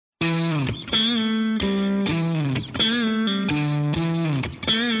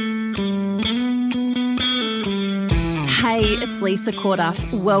it's Lisa Corduff.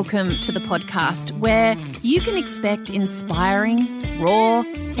 Welcome to the podcast where you can expect inspiring, raw,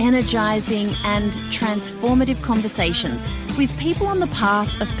 energizing and transformative conversations with people on the path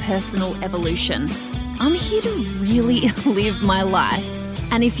of personal evolution. I'm here to really live my life,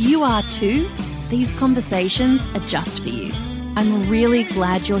 and if you are too, these conversations are just for you. I'm really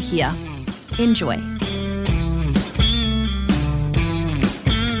glad you're here. Enjoy.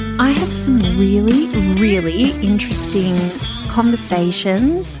 I have some really interesting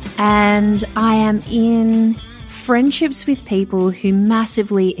conversations, and I am in friendships with people who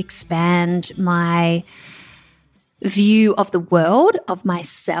massively expand my view of the world, of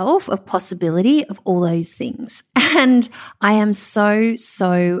myself, of possibility, of all those things. And I am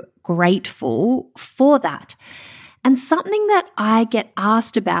so grateful for that. And something that I get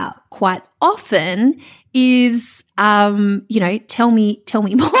asked about quite often is, tell me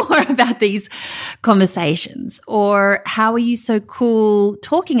more about these conversations, or how are you so cool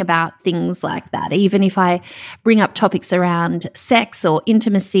talking about things like that? Even if I bring up topics around sex or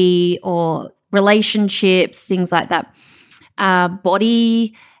intimacy or relationships, things like that,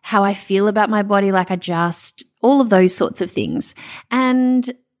 body, how I feel about my body, all of those sorts of things.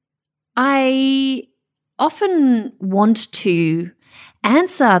 And I often want to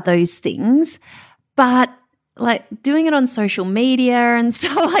answer those things, but doing it on social media and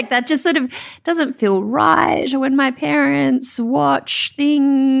stuff like that just sort of doesn't feel right when my parents watch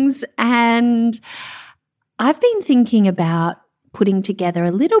things. And I've been thinking about putting together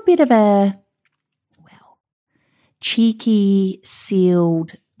a little bit of a, cheeky,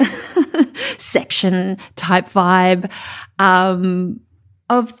 sealed section type vibe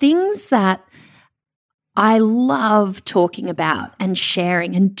of things that I love talking about and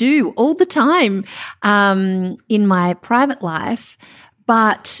sharing and do all the time in my private life,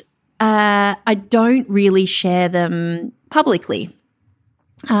 but I don't really share them publicly.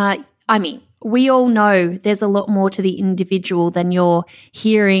 We all know there's a lot more to the individual than you're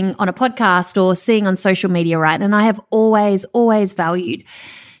hearing on a podcast or seeing on social media, right? And I have always valued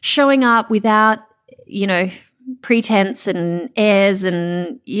showing up without, pretense and airs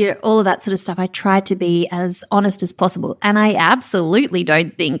and all of that sort of stuff. I try to be as honest as possible. And I absolutely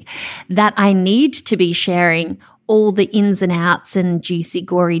don't think that I need to be sharing all the ins and outs and juicy,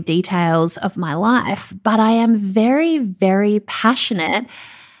 gory details of my life. But I am very passionate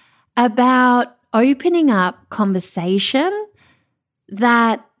about opening up conversation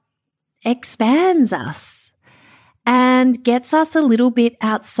that expands us and gets us a little bit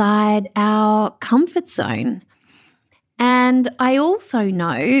outside our comfort zone. And I also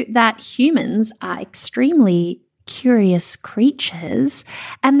know that humans are extremely curious creatures,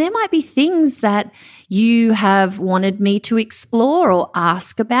 and there might be things that you have wanted me to explore or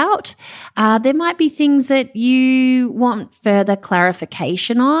ask about. There might be things that you want further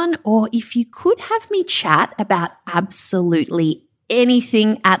clarification on, or if you could have me chat about absolutely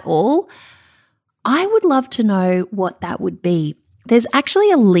anything at all, I would love to know what that would be. There's actually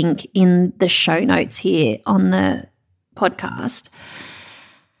a link in the show notes here on the podcast,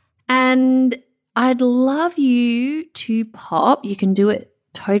 and I'd love you to pop, you can do it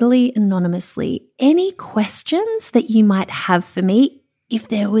totally anonymously, any questions that you might have for me. If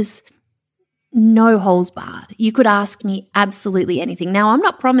there was no holes barred, you could ask me absolutely anything. Now, I'm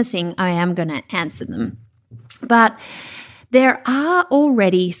not promising I am going to answer them, but there are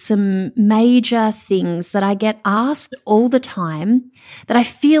already some major things that I get asked all the time that I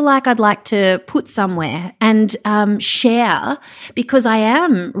feel like I'd like to put somewhere and share, because I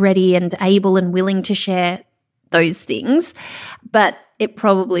am ready and able and willing to share those things. But it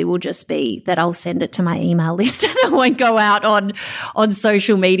probably will just be that I'll send it to my email list and it won't go out on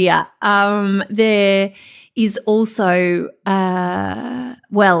social media. There is also,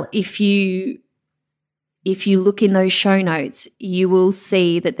 if you look in those show notes, you will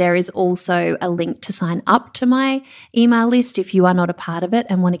see that there is also a link to sign up to my email list if you are not a part of it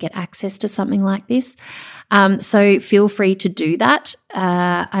and want to get access to something like this. So feel free to do that.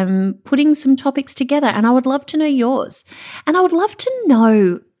 I'm putting some topics together and I would love to know yours. And I would love to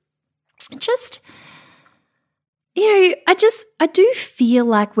know I do feel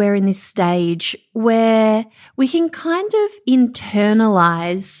like we're in this stage where we can kind of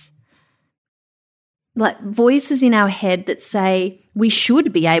internalize voices in our head that say we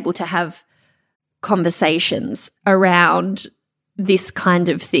should be able to have conversations around this kind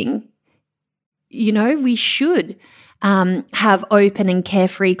of thing. We should have open and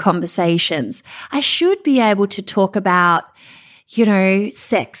carefree conversations. I should be able to talk about,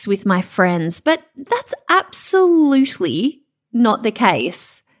 sex with my friends, but that's absolutely not the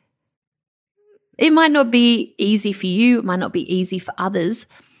case. it might not be easy for you. It might not be easy for others.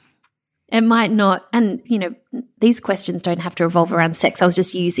 It might not. And, these questions don't have to revolve around sex. I was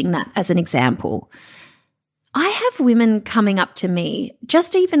just using that as an example. I have women coming up to me,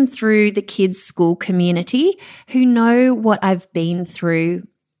 just even through the kids' school community, who know what I've been through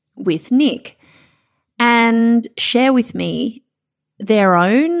with Nick and share with me their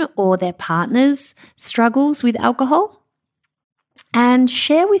own or their partner's struggles with alcohol, and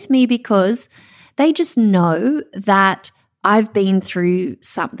share with me because they just know that I've been through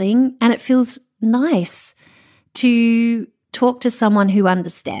something and it feels nice to talk to someone who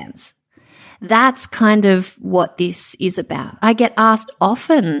understands. That's kind of what this is about. I get asked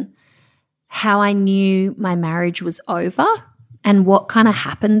often how I knew my marriage was over and what kind of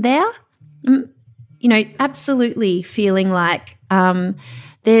happened there. Absolutely feeling like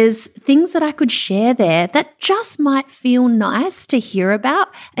there's things that I could share there that just might feel nice to hear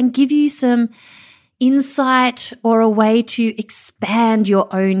about and give you some insight or a way to expand your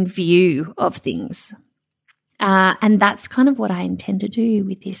own view of things. And that's kind of what I intend to do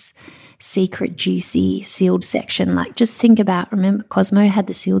with this secret, juicy, sealed section. Like, just think about, remember Cosmo had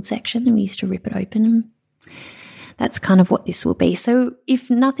the sealed section and we used to rip it open, and that's kind of what this will be. So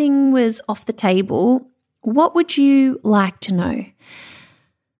if nothing was off the table, what would you like to know?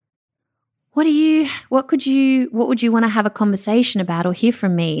 What would you want to have a conversation about or hear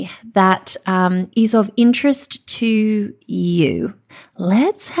from me that is of interest to you?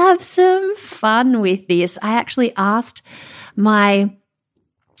 Let's have some fun with this. I actually asked my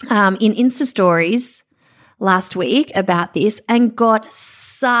in Insta stories last week about this and got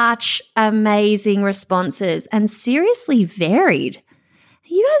such amazing responses and seriously varied.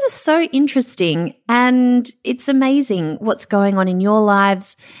 You guys are so interesting, and it's amazing what's going on in your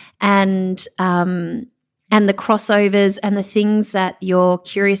lives and the crossovers and the things that you're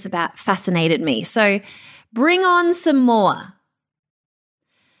curious about fascinated me. So bring on some more.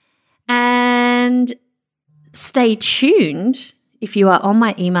 And stay tuned. If you are on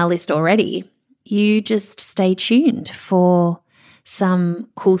my email list already, you just stay tuned for some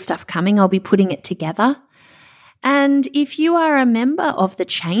cool stuff coming. I'll be putting it together. And if you are a member of the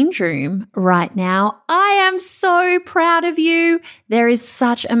Change Room right now, I am so proud of you. There is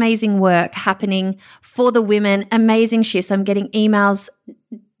such amazing work happening for the women, amazing shifts. I'm getting emails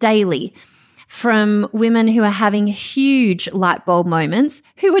daily from women who are having huge light bulb moments,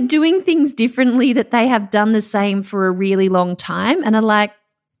 who are doing things differently that they have done the same for a really long time and are like,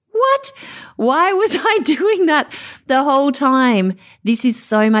 what? Why was I doing that the whole time? This is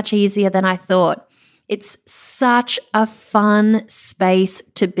so much easier than I thought. It's such a fun space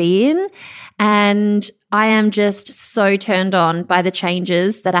to be in, and I am just so turned on by the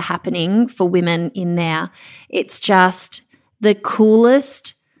changes that are happening for women in there. It's just the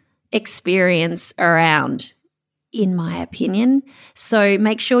coolest experience around, in my opinion. So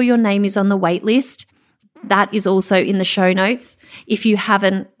make sure your name is on the wait list. That is also in the show notes. If you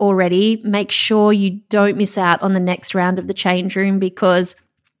haven't already, make sure you don't miss out on the next round of the Change Room, because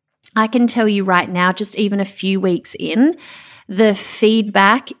I can tell you right now, just even a few weeks in, the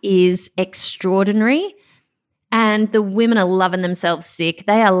feedback is extraordinary. And the women are loving themselves sick.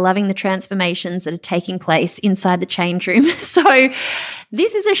 They are loving the transformations that are taking place inside the Change Room. So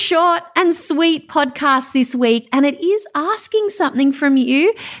this is a short and sweet podcast this week, and it is asking something from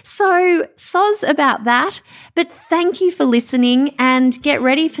you. So soz about that. But thank you for listening, and get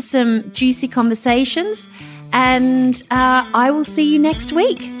ready for some juicy conversations. And I will see you next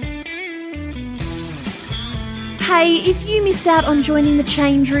week. Hey, if you missed out on joining the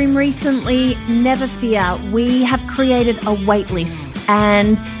Change Room recently, never fear. We have created a waitlist,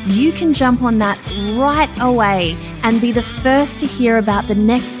 and you can jump on that right away and be the first to hear about the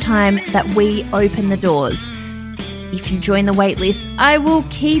next time that we open the doors. If you join the waitlist, I will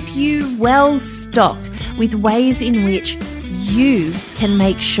keep you well stocked with ways in which you can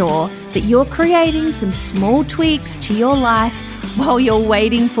make sure that you're creating some small tweaks to your life while you're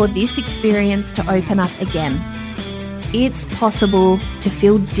waiting for this experience to open up again. It's possible to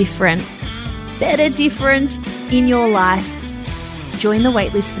feel different, better different in your life. Join the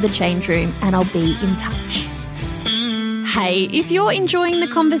waitlist for the Change Room, and I'll be in touch. Hey, if you're enjoying the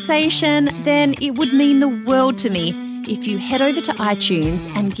conversation, then it would mean the world to me if you head over to iTunes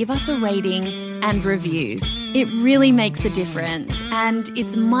and give us a rating and review. It really makes a difference, and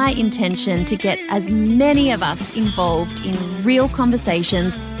it's my intention to get as many of us involved in real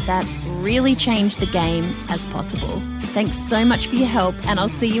conversations that really change the game as possible. Thanks so much for your help, and I'll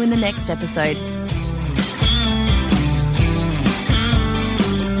see you in the next episode.